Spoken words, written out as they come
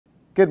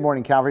Good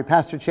morning, Calvary.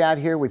 Pastor Chad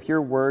here with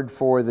your word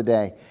for the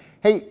day.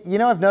 Hey,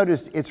 I've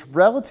noticed it's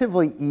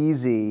relatively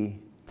easy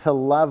to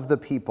love the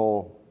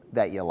people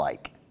that you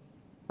like,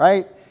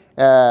 right?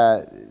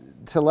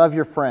 To love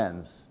your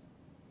friends,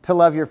 to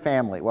love your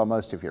family, well,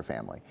 most of your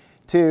family,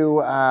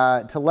 to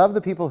love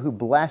the people who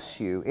bless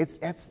you.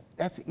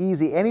 That's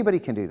easy. Anybody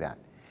can do that.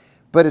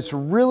 But it's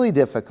really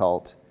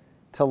difficult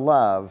to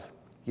love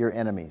your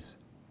enemies.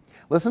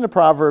 Listen to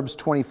Proverbs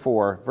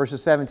 24,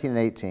 verses 17 and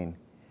 18.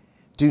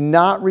 Do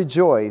not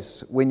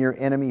rejoice when your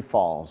enemy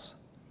falls,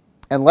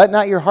 and let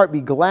not your heart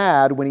be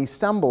glad when he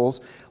stumbles,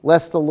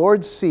 lest the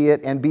Lord see it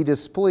and be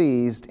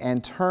displeased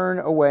and turn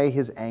away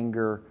his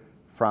anger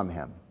from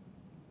him.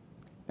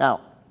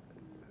 Now,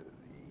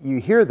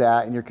 you hear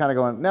that and you're kind of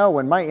going, no,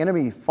 when my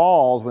enemy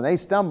falls, when they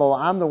stumble,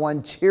 I'm the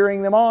one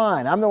cheering them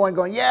on. I'm the one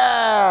going,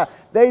 yeah,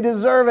 they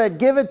deserve it.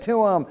 Give it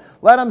to them.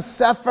 Let them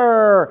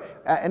suffer.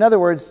 In other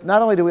words,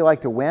 not only do we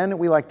like to win,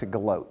 we like to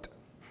gloat.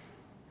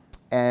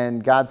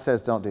 And God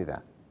says, don't do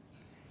that.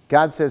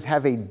 God says,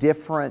 have a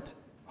different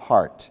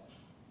heart.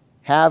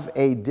 Have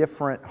a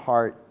different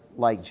heart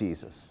like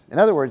Jesus. In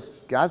other words,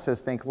 God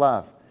says, think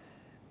love.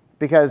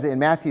 Because in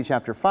Matthew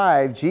chapter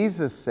 5,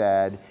 Jesus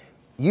said,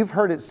 you've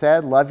heard it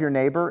said, love your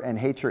neighbor and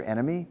hate your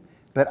enemy.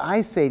 But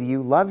I say to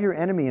you, love your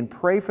enemy and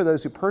pray for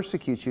those who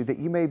persecute you, that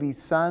you may be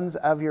sons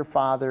of your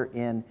Father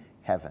in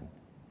heaven.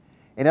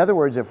 In other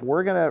words, if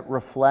we're going to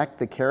reflect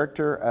the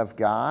character of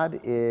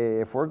God,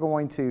 if we're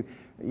going to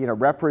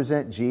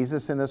represent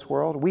Jesus in this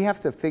world, we have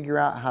to figure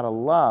out how to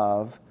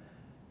love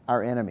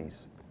our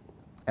enemies.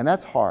 And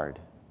that's hard.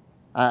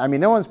 I mean,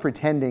 no one's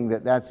pretending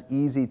that that's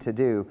easy to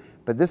do,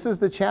 but this is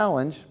the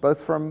challenge,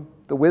 both from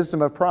the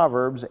wisdom of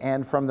Proverbs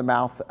and from the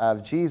mouth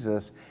of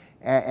Jesus.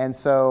 And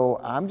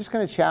so I'm just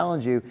going to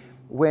challenge you,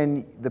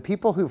 when the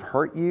people who've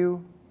hurt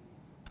you,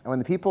 and when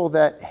the people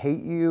that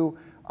hate you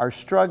are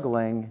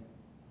struggling,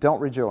 don't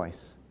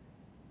rejoice.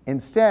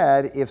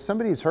 Instead, if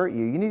somebody's hurt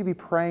you, you need to be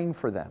praying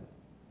for them.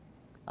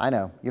 I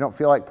know, you don't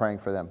feel like praying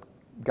for them.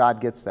 God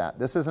gets that.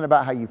 This isn't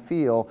about how you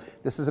feel.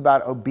 This is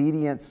about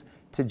obedience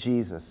to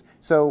Jesus.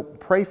 So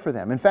pray for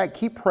them. In fact,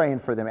 keep praying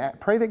for them.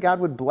 Pray that God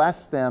would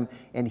bless them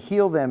and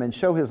heal them and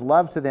show His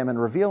love to them and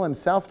reveal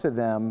Himself to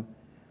them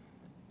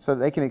so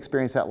that they can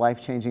experience that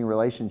life-changing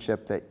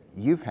relationship that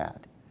you've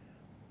had.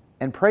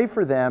 And pray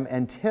for them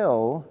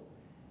until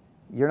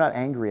you're not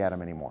angry at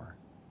them anymore.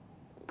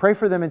 Pray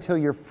for them until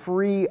you're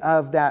free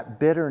of that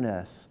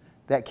bitterness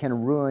that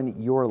can ruin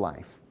your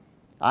life.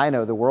 I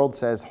know the world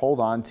says hold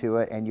on to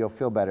it and you'll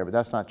feel better, but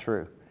that's not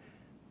true.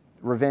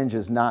 Revenge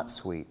is not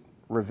sweet.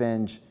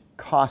 Revenge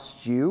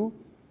costs you,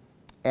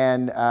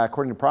 and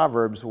according to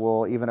Proverbs,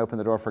 will even open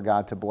the door for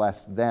God to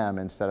bless them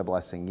instead of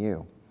blessing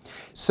you.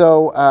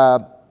 So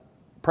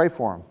pray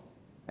for them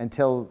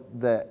until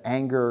the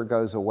anger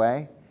goes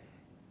away.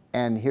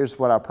 And here's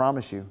what I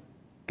promise you.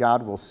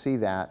 God will see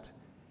that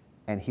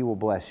and He will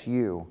bless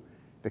you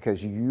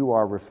because you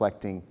are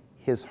reflecting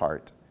His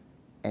heart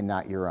and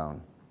not your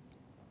own.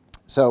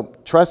 So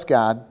trust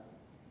God,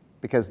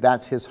 because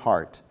that's His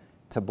heart,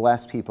 to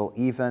bless people,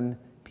 even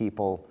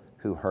people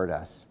who hurt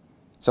us.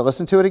 So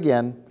listen to it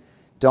again.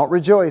 Don't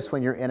rejoice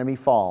when your enemy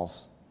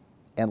falls,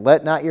 and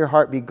let not your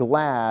heart be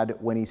glad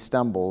when he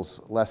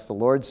stumbles, lest the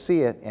Lord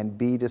see it and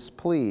be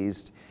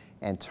displeased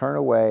and turn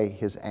away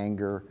His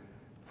anger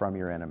from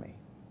your enemy.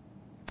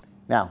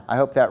 Now, I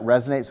hope that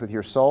resonates with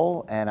your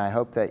soul, and I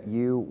hope that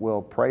you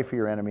will pray for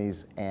your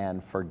enemies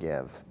and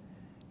forgive,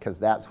 because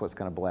that's what's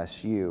going to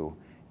bless you.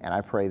 And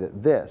I pray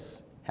that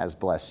this has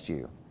blessed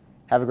you.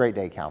 Have a great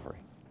day, Calvary.